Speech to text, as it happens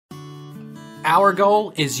Our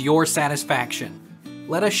goal is your satisfaction.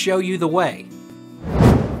 Let us show you the way.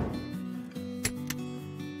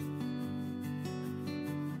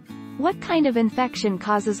 What kind of infection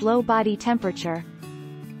causes low body temperature?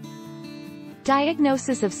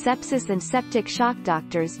 Diagnosis of sepsis and septic shock.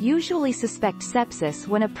 Doctors usually suspect sepsis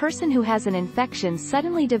when a person who has an infection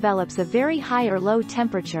suddenly develops a very high or low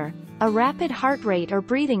temperature, a rapid heart rate or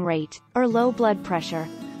breathing rate, or low blood pressure.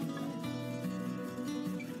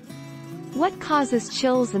 What causes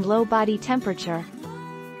chills and low body temperature?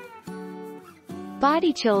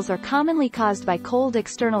 Body chills are commonly caused by cold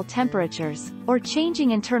external temperatures, or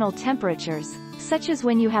changing internal temperatures, such as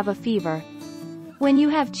when you have a fever. When you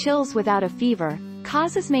have chills without a fever,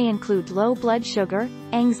 causes may include low blood sugar,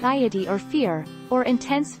 anxiety or fear, or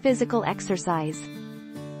intense physical exercise.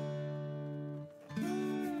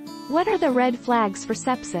 What are the red flags for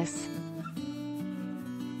sepsis?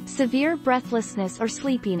 Severe breathlessness or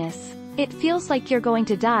sleepiness. It feels like you're going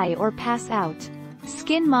to die or pass out.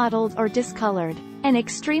 Skin mottled or discolored. An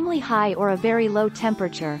extremely high or a very low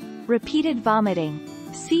temperature. Repeated vomiting.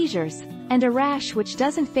 Seizures. And a rash which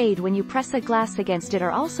doesn't fade when you press a glass against it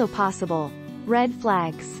are also possible. Red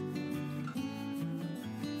flags.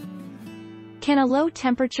 Can a low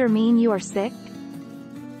temperature mean you are sick?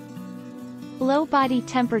 Low body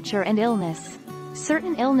temperature and illness.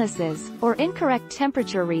 Certain illnesses, or incorrect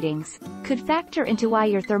temperature readings, could factor into why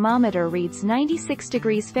your thermometer reads 96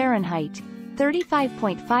 degrees Fahrenheit,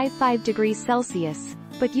 35.55 degrees Celsius,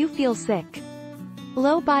 but you feel sick.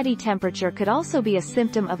 Low body temperature could also be a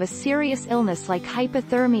symptom of a serious illness like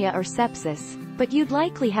hypothermia or sepsis, but you'd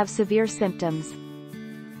likely have severe symptoms.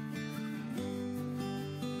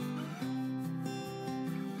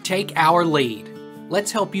 Take our lead.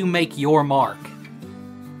 Let's help you make your mark.